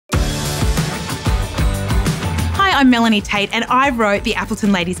I'm Melanie Tate and I wrote the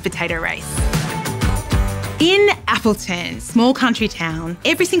Appleton Ladies Potato Race. In Appleton, small country town,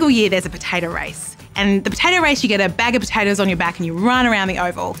 every single year there's a potato race. And the potato race, you get a bag of potatoes on your back and you run around the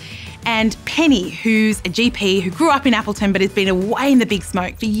oval. And Penny, who's a GP who grew up in Appleton but has been away in the big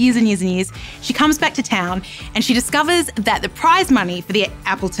smoke for years and years and years, she comes back to town and she discovers that the prize money for the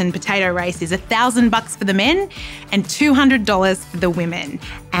Appleton potato race is $1,000 for the men and $200 for the women.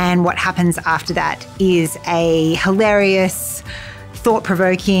 And what happens after that is a hilarious,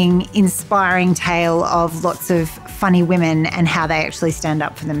 thought-provoking, inspiring tale of lots of funny women and how they actually stand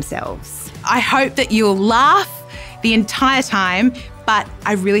up for themselves. I hope that you'll laugh the entire time, but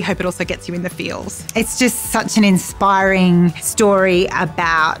I really hope it also gets you in the feels. It's just such an inspiring story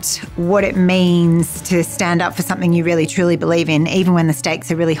about what it means to stand up for something you really truly believe in, even when the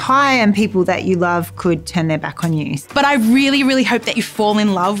stakes are really high and people that you love could turn their back on you. But I really, really hope that you fall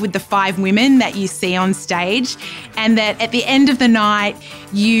in love with the 5 women that you see on stage and that at the end of the night,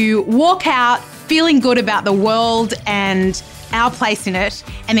 you walk out feeling good about the world and our place in it,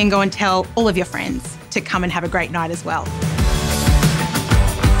 and then go and tell all of your friends to come and have a great night as well.